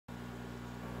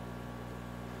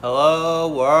Hello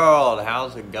world,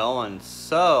 how's it going?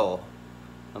 So,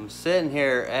 I'm sitting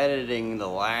here editing the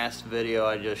last video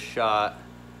I just shot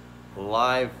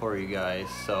live for you guys.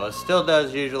 So it still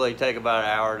does usually take about an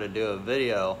hour to do a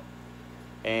video.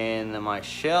 And my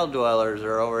shell dwellers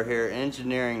are over here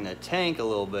engineering the tank a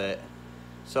little bit.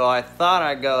 So I thought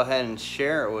I'd go ahead and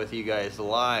share it with you guys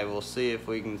live. We'll see if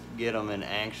we can get them in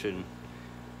action.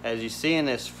 As you see in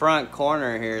this front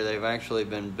corner here, they've actually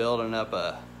been building up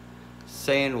a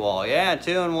sand wall. Yeah,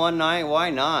 2 in one night,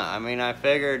 why not? I mean, I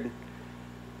figured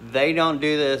they don't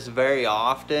do this very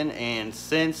often, and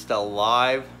since the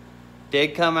live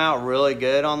did come out really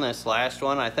good on this last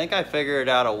one, I think I figured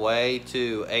out a way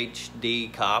to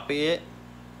HD copy it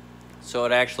so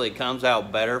it actually comes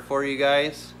out better for you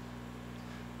guys.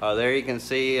 There you can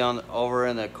see over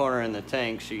in the corner in the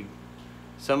tank,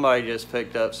 somebody just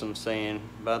picked up some sand,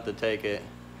 about to take it.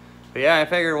 But yeah, I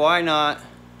figured why not?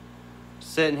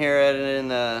 Sitting here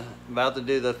editing about to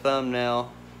do the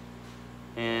thumbnail,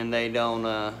 and they don't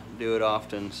do it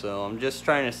often, so I'm just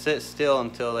trying to sit still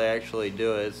until they actually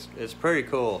do it. It's pretty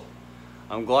cool.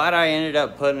 I'm glad I ended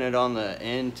up putting it on the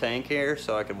end tank here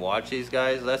so I could watch these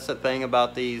guys. That's the thing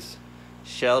about these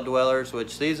shell dwellers,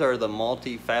 which these are the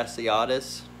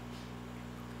Multifasciatus,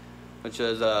 which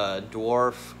is a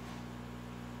dwarf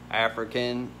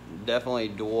African, definitely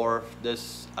dwarf.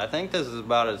 I think this is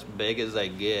about as big as they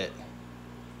get.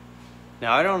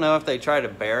 Now, I don't know if they try to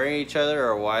bury each other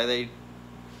or why they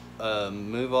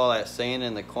move all that sand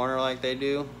in the corner like they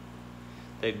do.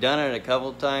 They've done it a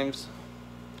couple times.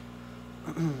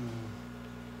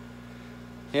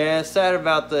 Yeah, it's sad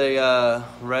about the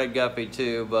red guppy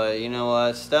too, but you know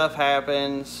what? Stuff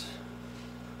happens.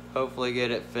 Hopefully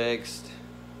get it fixed.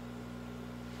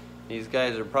 These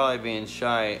guys are probably being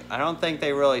shy. I don't think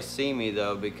they really see me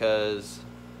though, because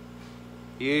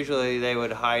usually they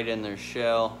would hide in their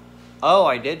shell. Oh,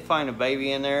 I did find a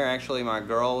baby in there. Actually, my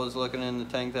girl was looking in the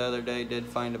tank the other day, did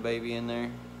find a baby in there.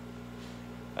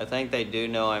 I think they do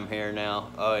know I'm here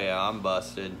now. Oh yeah, I'm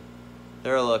busted.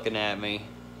 They're looking at me.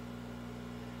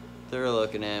 They're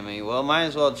looking at me. Well, might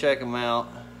as well check them out.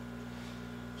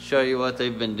 Show you what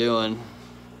they've been doing.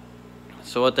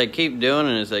 So what they keep doing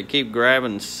is they keep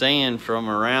grabbing sand from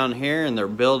around here, and they're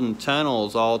building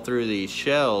tunnels all through these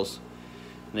shells.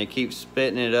 And they keep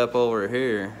spitting it up over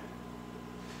here.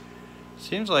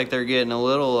 Seems like they're getting a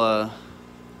little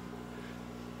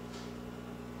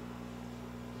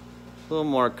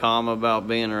more calm about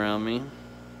being around me.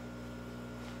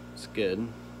 It's good.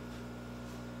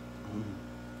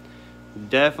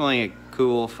 Definitely a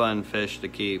cool, fun fish to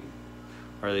keep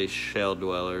are these shell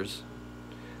dwellers.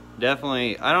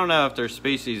 Definitely, I don't know if they're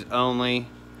species only.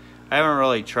 I haven't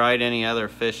really tried any other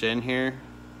fish in here.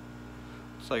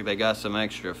 Looks like they got some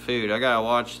extra food. I gotta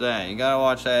watch that. You gotta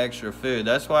watch that extra food.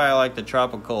 That's why I like the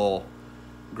tropical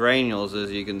granules,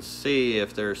 as you can see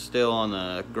if they're still on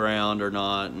the ground or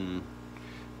not, and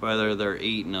whether they're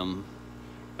eating them.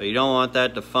 But you don't want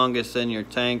that to fungus in your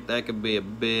tank. That could be a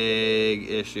big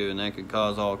issue, and that could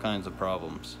cause all kinds of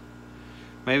problems.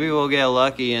 Maybe we'll get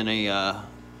lucky and a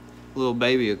little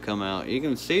baby will come out. You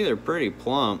can see they're pretty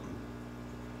plump.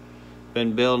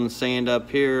 Been building sand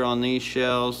up here on these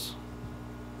shells.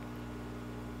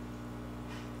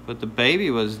 But the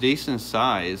baby was decent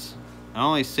size. I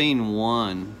only seen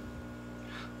one.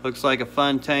 Looks like a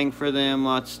fun tank for them.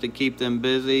 Lots to keep them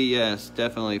busy. Yes,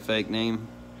 definitely fake name.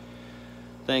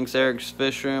 Thanks, Eric's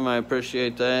Fish Room. I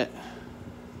appreciate that.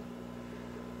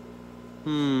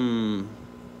 Well,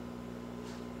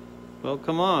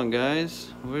 come on,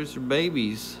 guys. Where's your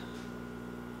babies?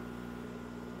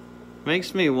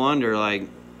 Makes me wonder, like,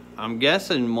 I'm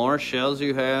guessing more shells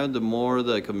you have, the more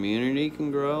the community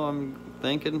can grow, I'm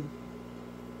thinking.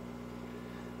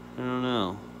 I don't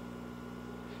know.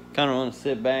 Kind of want to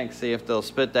sit back, see if they'll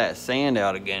spit that sand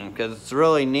out again, because it's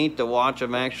really neat to watch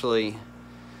them actually.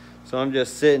 So I'm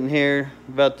just sitting here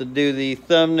about to do the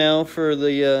thumbnail for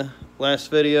the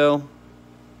last video.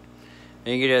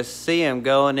 And you can just see them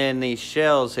going in these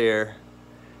shells here.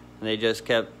 And they just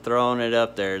kept throwing it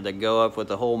up there. They go up with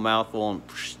the whole mouthful and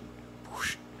whoosh,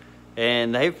 whoosh.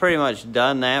 And they've pretty much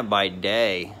done that by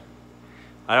day.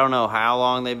 I don't know how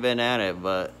long they've been at it,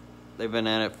 but they've been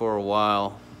at it for a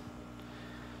while.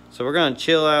 So we're going to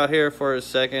chill out here for a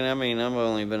second. I mean, I've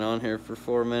only been on here for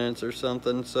 4 minutes or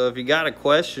something. So if you got a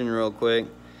question real quick,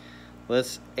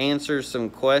 let's answer some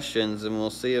questions and we'll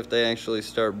see if they actually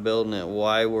start building it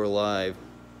while we're live.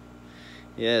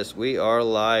 Yes, we are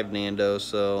live, Nando,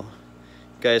 so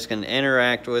you guys can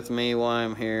interact with me while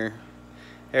I'm here.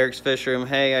 Eric's Fish Room,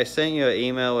 hey, I sent you an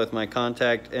email with my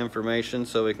contact information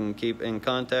so we can keep in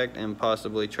contact and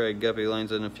possibly trade guppy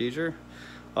lines in the future.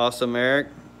 Awesome, Eric.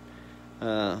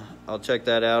 I'll check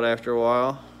that out after a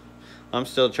while. I'm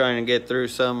still trying to get through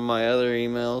some of my other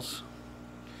emails.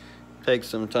 Takes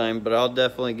some time, but I'll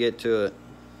definitely get to it.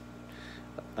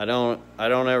 I don't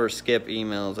ever skip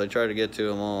emails. I try to get to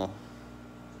them all.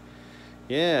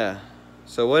 Yeah.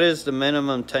 So what is the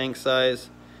minimum tank size?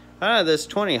 This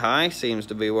 20 high seems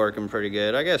to be working pretty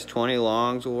good. I guess 20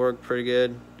 longs will work pretty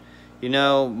good. You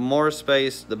know, more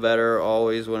space the better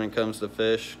always when it comes to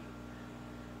fish.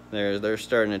 They're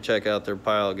starting to check out their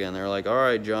pile again. They're like, all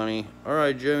right, Johnny, all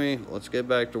right, Jimmy, let's get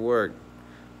back to work.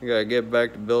 We gotta get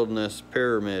back to building this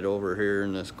pyramid over here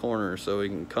in this corner so we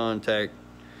can contact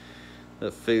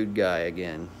the food guy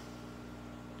again.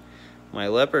 My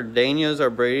leopard danios are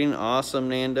breeding. Awesome,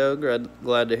 Nando.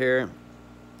 Glad to hear it.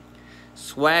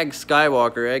 Swag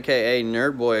Skywalker, aka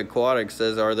Nerdboy Aquatic,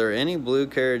 says, are there any blue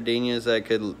caridinias that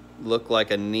could look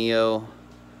like a Neo?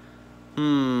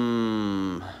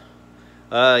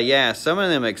 Yeah, some of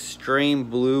them extreme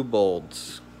blue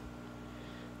bolts.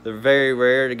 They're very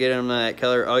rare to get them that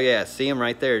color. Oh yeah, see them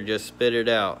right there. Just spit it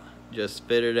out. Just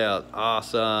spit it out.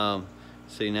 Awesome.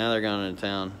 See, now they're going to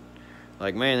town.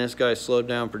 Like, man, this guy slowed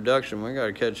down production. We got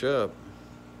to catch up.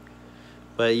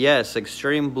 But yes,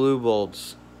 extreme blue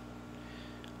bolts.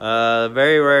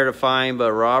 Very rare to find,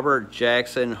 but Robert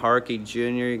Jackson Harkey Jr.,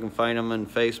 you can find him on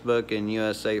Facebook and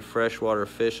USA Freshwater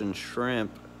Fish and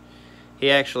Shrimp.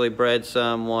 He actually bred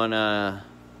some, won the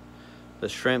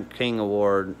Shrimp King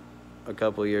Award a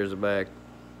couple years back.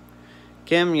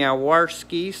 Kim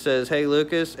Yawarski says, hey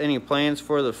Lucas, any plans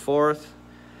for the 4th?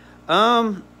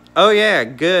 Oh yeah,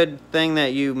 good thing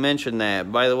that you mentioned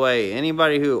that. By the way,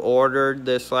 anybody who ordered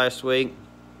this last week,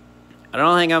 I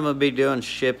don't think I'm going to be doing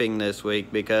shipping this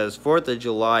week because 4th of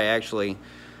July actually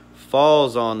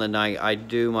falls on the night I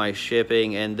do my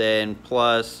shipping, and then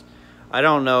plus I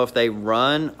don't know if they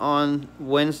run on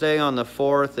Wednesday on the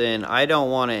 4th, and I don't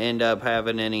want to end up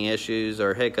having any issues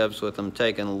or hiccups with them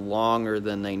taking longer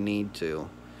than they need to.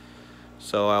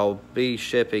 So I'll be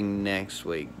shipping next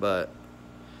week, but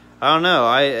I don't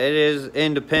know. It is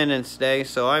Independence Day,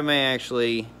 so I may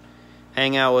actually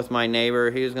hang out with my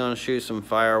neighbor. He was going to shoot some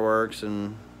fireworks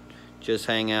and just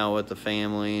hang out with the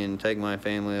family and take my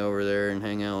family over there and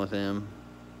hang out with him.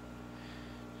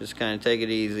 Just kind of take it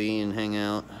easy and hang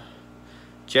out.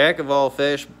 Jack of all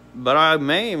fish, but I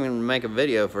may even make a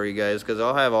video for you guys because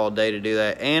I'll have all day to do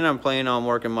that. And I'm planning on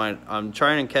working I'm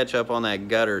trying to catch up on that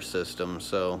gutter system,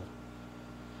 so.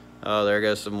 Oh, there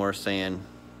goes some more sand.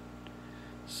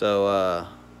 So,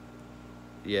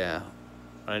 yeah,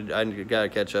 I got to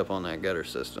catch up on that gutter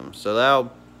system. So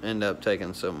that'll end up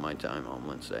taking some of my time on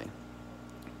Wednesday.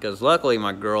 Because luckily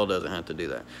my girl doesn't have to do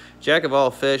that. Jack of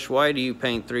all fish, why do you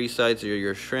paint 3 sides of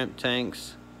your shrimp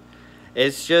tanks?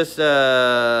 It's just,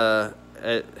 all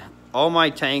my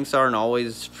tanks aren't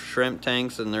always shrimp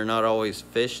tanks, and they're not always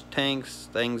fish tanks.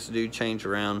 Things do change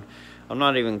around. I'm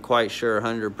not even quite sure,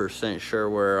 100% sure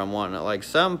where I'm wanting it. Like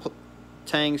some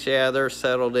tanks, yeah, they're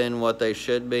settled in what they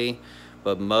should be,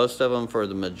 but most of them, for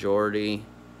the majority,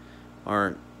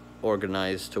 aren't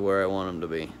organized to where I want them to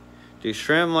be. Do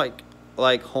shrimp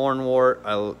like hornwort?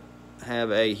 I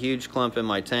have a huge clump in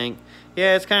my tank.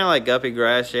 Yeah, it's kind of like guppy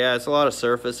grass. Yeah, it's a lot of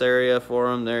surface area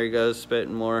for them. There he goes,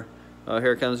 spitting more. Oh,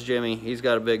 here comes Jimmy. He's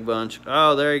got a big bunch.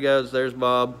 Oh, there he goes. There's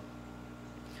Bob.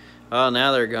 Oh,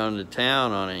 now they're going to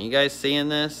town on it. You guys seeing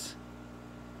this?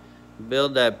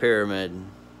 Build that pyramid.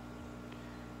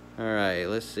 Alright,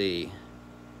 let's see.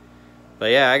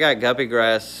 But yeah, I got guppy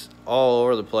grass all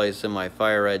over the place in my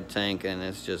fire red tank, and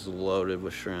it's just loaded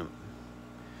with shrimp.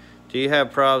 Do you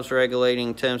have problems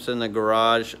regulating temps in the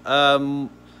garage?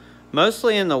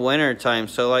 Mostly in the winter time.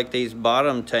 So like these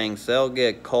bottom tanks, they'll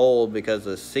get cold because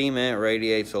the cement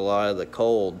radiates a lot of the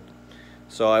cold.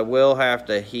 So I will have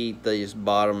to heat these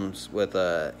bottoms with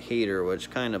a heater, which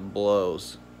kind of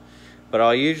blows. But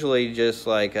I'll usually just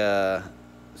like,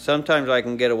 sometimes I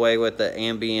can get away with the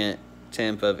ambient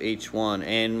temp of each one.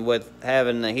 And with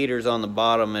having the heaters on the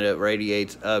bottom, it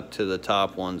radiates up to the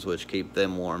top ones, which keep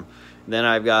them warm. Then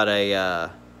I've got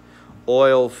a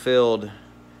oil-filled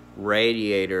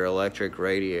radiator, electric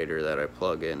radiator that I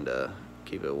plug in to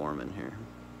keep it warm in here.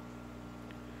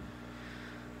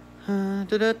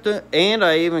 And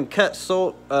I even cut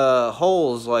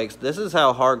holes. Like, this is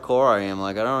how hardcore I am.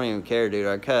 Like, I don't even care, dude.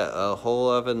 I cut a hole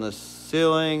up in the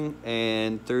ceiling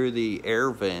and through the air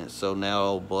vent, so now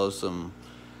I'll blow some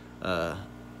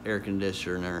air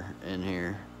conditioner in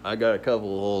here. I got a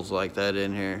couple of holes like that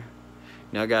in here.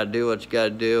 Now I gotta do what you gotta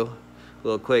do. A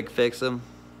little quick fix them.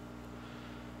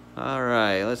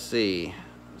 Alright, let's see.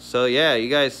 So yeah, you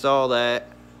guys saw that.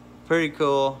 Pretty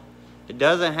cool. It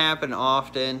doesn't happen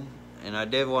often, and I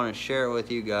did want to share it with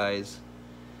you guys.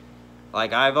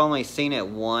 Like, I've only seen it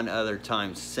one other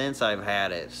time since I've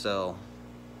had it, so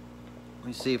let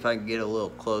me see if I can get a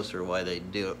little closer why they're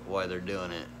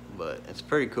doing it. But it's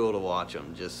pretty cool to watch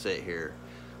them just sit here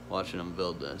watching them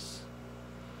build this.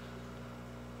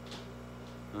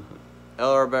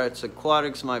 Neolamprologus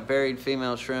aquatics, my buried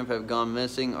female shrimp have gone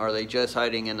missing. Are they just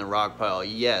hiding in the rock pile?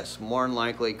 Yes, more than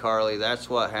likely, Carly. That's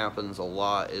what happens a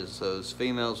lot, is those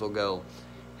females will go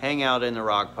hang out in the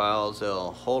rock piles.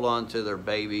 They'll hold on to their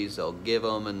babies. They'll give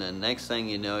them, and then next thing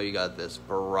you know, you got this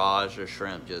barrage of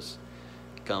shrimp just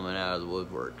coming out of the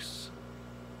woodworks.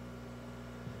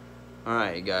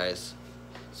 Alright, you guys.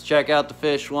 Let's check out the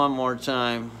fish one more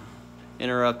time.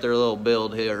 Interrupt their little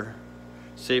build here.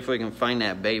 See if we can find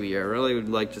that baby. I really would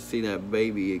like to see that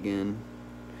baby again.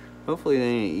 Hopefully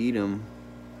they didn't eat them.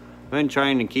 I've been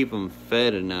trying to keep them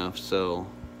fed enough so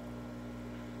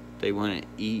they wouldn't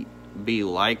be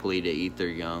likely to eat their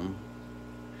young.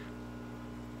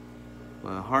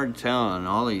 But hard telling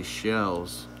all these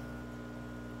shells.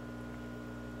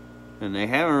 And they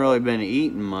haven't really been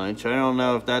eating much. I don't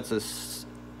know if that's a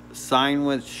sign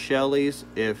with Shellies,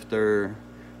 if they're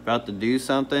about to do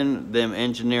something, them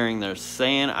engineering their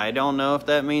sand. I don't know if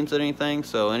that means anything,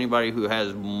 so anybody who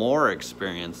has more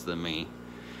experience than me,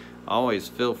 always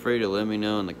feel free to let me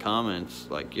know in the comments,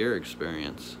 like, your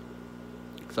experience.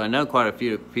 Because I know quite a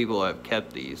few people have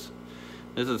kept these.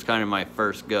 This is kind of my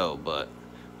first go, but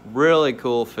really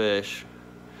cool fish.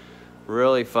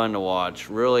 Really fun to watch,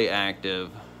 really active.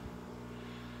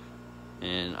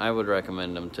 And I would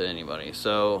recommend them to anybody.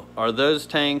 So, are those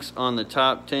tanks on the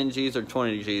top 10 Gs or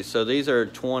 20 Gs? So these are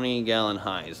 20-gallon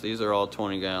highs. These are all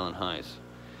 20-gallon highs.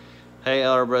 Hey,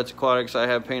 Neolamprologus aquatics, I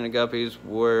have painted guppies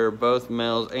where both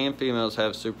males and females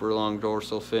have super long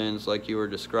dorsal fins like you were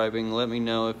describing. Let me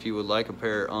know if you would like a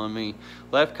pair on me.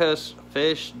 Left coast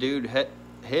fish, dude,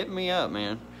 hit me up,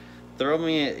 man. Throw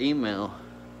me an email.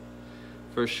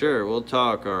 For sure, we'll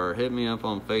talk, or hit me up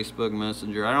on Facebook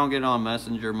Messenger. I don't get on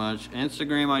Messenger much.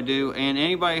 Instagram I do, and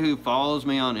anybody who follows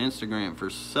me on Instagram, for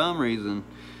some reason,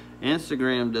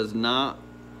 Instagram does not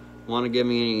want to give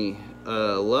me any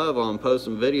love on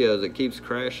posting videos. It keeps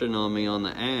crashing on me on the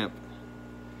app,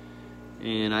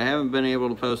 and I haven't been able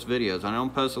to post videos. I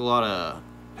don't post a lot of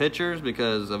pictures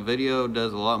because a video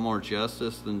does a lot more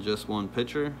justice than just one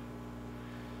picture.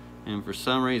 And for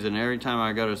some reason, every time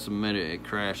I go to submit it, it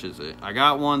crashes it. I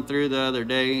got one through the other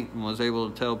day and was able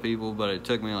to tell people, but it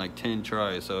took me like 10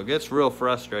 tries. So it gets real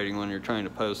frustrating when you're trying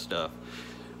to post stuff.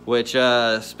 Which,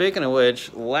 speaking of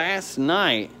which, last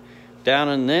night, down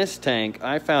in this tank,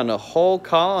 I found a whole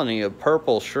colony of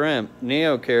purple shrimp,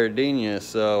 Neocaridina.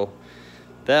 So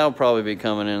that'll probably be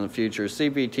coming in the future.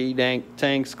 CPT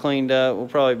tanks cleaned up. We'll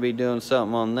probably be doing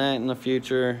something on that in the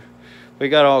future. We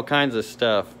got all kinds of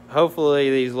stuff. Hopefully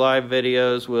these live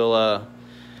videos will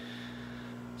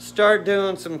start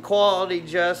doing some quality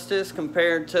justice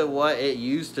compared to what it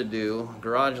used to do.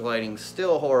 Garage lighting's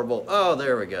still horrible. Oh,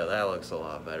 there we go. That looks a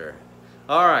lot better.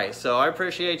 Alright, so I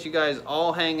appreciate you guys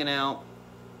all hanging out.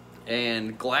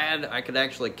 And glad I could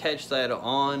actually catch that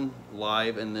on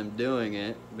live and them doing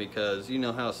it. Because you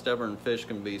know how stubborn fish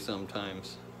can be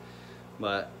sometimes.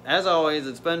 But as always,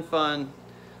 it's been fun.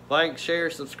 Like, share,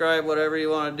 subscribe, whatever you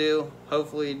want to do.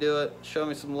 Hopefully you do it. Show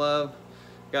me some love.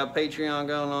 Got Patreon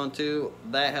going on too.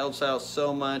 That helps out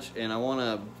so much, and I want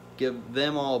to give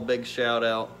them all a big shout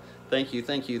out. Thank you,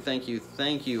 thank you, thank you,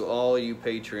 thank you, all you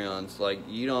Patreons. Like,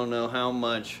 you don't know how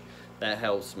much that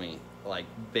helps me. Like,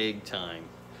 big time.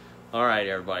 Alright,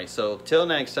 everybody. So, till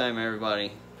next time,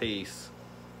 everybody. Peace.